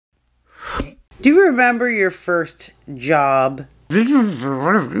Do you remember your first job? So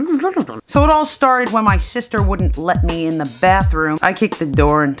it all started when my sister wouldn't let me in the bathroom. I kicked the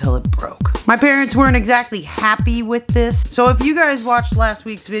door until it broke. My parents weren't exactly happy with this. So if you guys watched last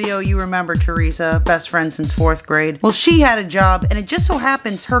week's video, you remember Teresa, best friend since 4th grade. Well, she had a job and it just so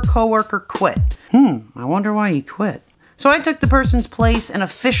happens her coworker quit. I wonder why he quit. So I took the person's place and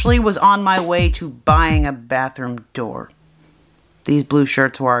officially was on my way to buying a bathroom door. These blue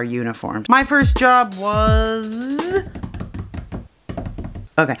shirts were our uniforms. My first job was...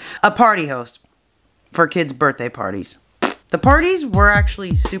 okay, a party host for kids' birthday parties. The parties were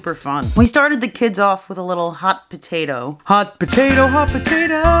actually super fun. We started the kids off with a little hot potato. Hot potato, hot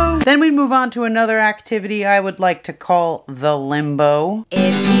potato. Then we'd move on to another activity I would like to call the limbo.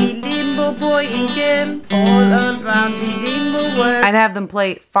 Every limbo boy and girl all around the limbo world. I'd have them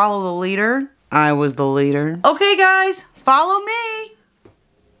play Follow the Leader. I was the leader. Okay guys, follow me.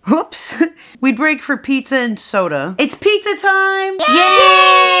 Whoops. We'd break for pizza and soda. It's pizza time!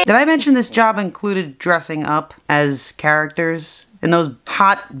 Yay! Did I mention this job included dressing up as characters in those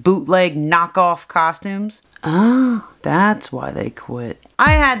hot bootleg knockoff costumes? Oh, that's why they quit.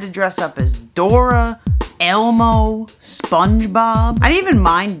 I had to dress up as Dora, Elmo, SpongeBob. I didn't even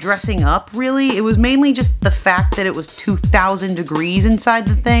mind dressing up, really. It was mainly just the fact that it was 2,000 degrees inside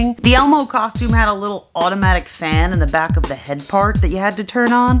the thing. The Elmo costume had a little automatic fan in the back of the head part that you had to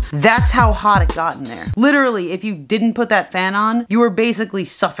turn on. That's how hot it got in there. Literally, if you didn't put that fan on, you were basically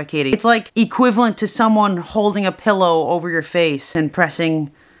suffocating. It's like equivalent to someone holding a pillow over your face and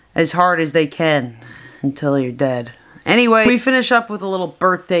pressing as hard as they can until you're dead. Anyway, we finish up with a little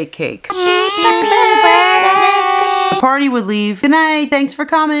birthday cake. The party would leave. Good night, thanks for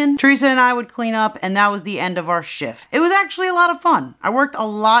coming. Teresa and I would clean up and that was the end of our shift. It was actually a lot of fun. I worked a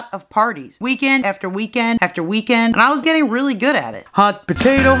lot of parties. Weekend after weekend after weekend, and I was getting really good at it. Hot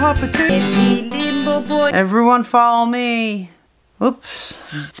potato, hot potato. Everyone follow me. Oops.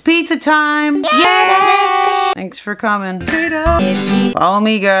 It's pizza time. Yay! Thanks for coming. Follow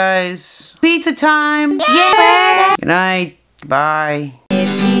me, guys. Pizza time. Yay! Good night. Bye.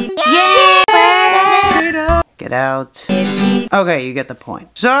 Yay! Get out. Okay, you get the point.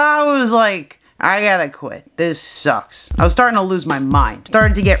 So I was like, I gotta quit. This sucks. I was starting to lose my mind.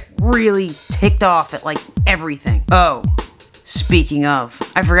 Started to get really ticked off at like everything. Oh, speaking of,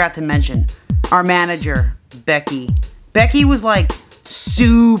 I forgot to mention, our manager, Becky. Becky was like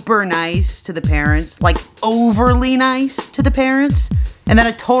super nice to the parents, like overly nice to the parents, and then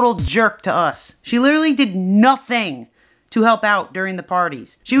a total jerk to us. She literally did nothing to help out during the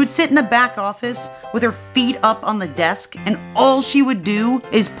parties. She would sit in the back office with her feet up on the desk, and all she would do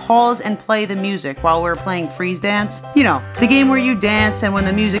is pause and play the music while we were playing freeze dance. You know, the game where you dance and when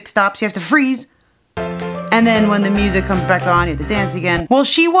the music stops you have to freeze. And then when the music comes back on, you have to dance again. Well,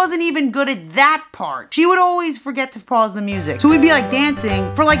 she wasn't even good at that part. She would always forget to pause the music. So we'd be like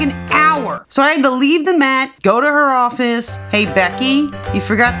dancing for like an hour. So I had to leave the mat, go to her office. Hey, Becky, you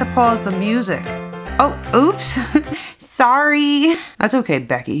forgot to pause the music. Oh, oops. Sorry. That's okay,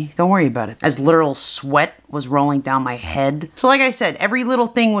 Becky. Don't worry about it. As literal sweat was rolling down my head. So like I said, every little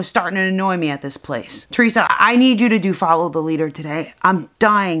thing was starting to annoy me at this place. Teresa, I need you to do Follow the Leader today. I'm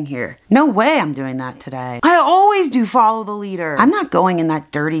dying here. No way I'm doing that today. I always do Follow the Leader. I'm not going in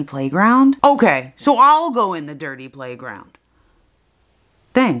that dirty playground. Okay, so I'll go in the dirty playground.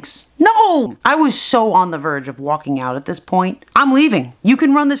 Thanks. No! I was so on the verge of walking out at this point. I'm leaving. You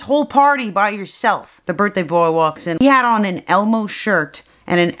can run this whole party by yourself. The birthday boy walks in. He had on an Elmo shirt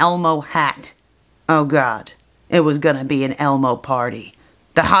and an Elmo hat. Oh God, it was gonna be an Elmo party.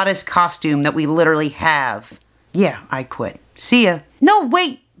 The hottest costume that we literally have. Yeah, I quit. See ya. No,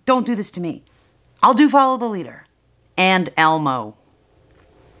 wait! Don't do this to me. I'll do Follow the Leader. And Elmo.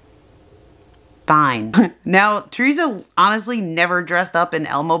 Fine. Now, Teresa honestly never dressed up in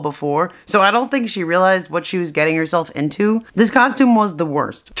Elmo before, so I don't think she realized what she was getting herself into. This costume was the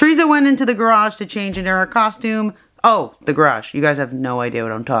worst. Teresa went into the garage to change into her costume. Oh, the garage. You guys have no idea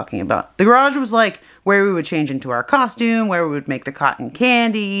what I'm talking about. The garage was like where we would change into our costume, where we would make the cotton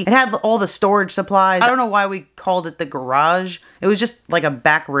candy. It had all the storage supplies. I don't know why we called it the garage. It was just like a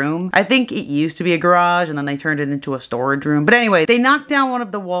back room. I think it used to be a garage and then they turned it into a storage room. But anyway, they knocked down one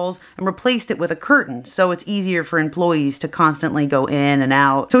of the walls and replaced it with a curtain, so it's easier for employees to constantly go in and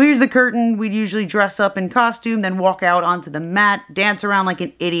out. So here's the curtain. We'd usually dress up in costume, then walk out onto the mat, dance around like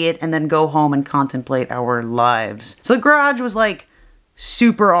an idiot, and then go home and contemplate our lives. So the garage was like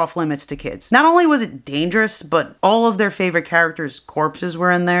super off limits to kids. Not only was it dangerous, but all of their favorite characters' corpses were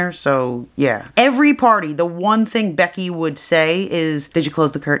in there, so yeah. Every party, the one thing Becky would say is, did you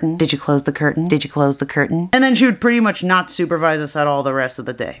close the curtain? Did you close the curtain? Did you close the curtain? And then she would pretty much not supervise us at all the rest of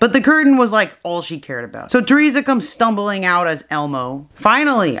the day. But the curtain was like all she cared about. So Teresa comes stumbling out as Elmo.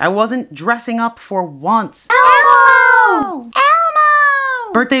 Finally, I wasn't dressing up for once. Elmo! Elmo!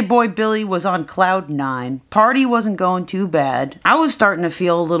 Birthday boy Billy was on cloud 9. Party wasn't going too bad. I was starting to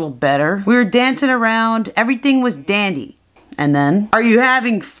feel a little better. We were dancing around. Everything was dandy. And then, are you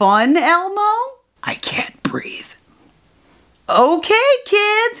having fun, Elmo? I can't breathe. Okay,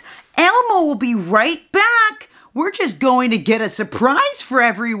 kids. Elmo will be right back. We're just going to get a surprise for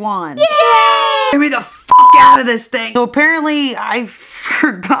everyone. Yay! Get me the f*** out of this thing. So apparently I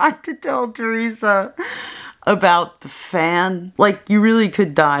forgot to tell Teresa about the fan. Like, you really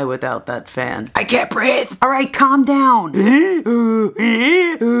could die without that fan. I can't breathe. All right, calm down. Get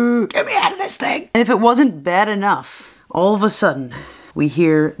me out of this thing. And if it wasn't bad enough, all of a sudden, we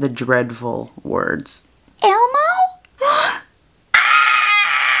hear the dreadful words. Elmo?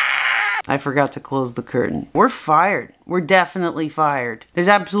 I forgot to close the curtain. We're fired. We're definitely fired. There's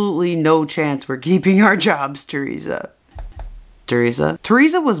absolutely no chance we're keeping our jobs, Teresa.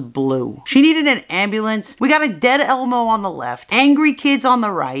 Teresa was blue. She needed an ambulance. We got a dead Elmo on the left, angry kids on the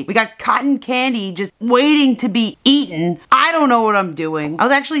right. We got cotton candy just waiting to be eaten. I don't know what I'm doing. I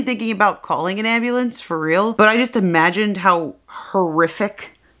was actually thinking about calling an ambulance for real, but I just imagined how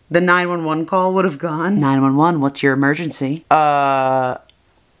horrific the 911 call would have gone. 911, what's your emergency?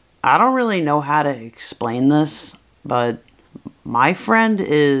 I don't really know how to explain this, but my friend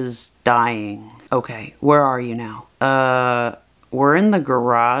is dying. Okay, where are you now? We're in the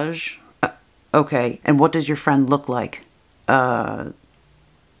garage. Okay, and what does your friend look like? Elmo.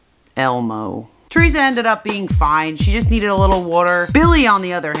 Teresa ended up being fine. She just needed a little water. Billy, on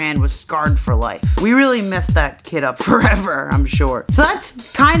the other hand, was scarred for life. We really messed that kid up forever, I'm sure. So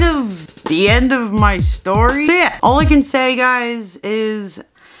that's kind of the end of my story. So yeah, all I can say, guys, is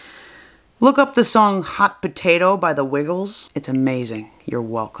look up the song Hot Potato by the Wiggles. It's amazing. You're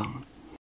welcome.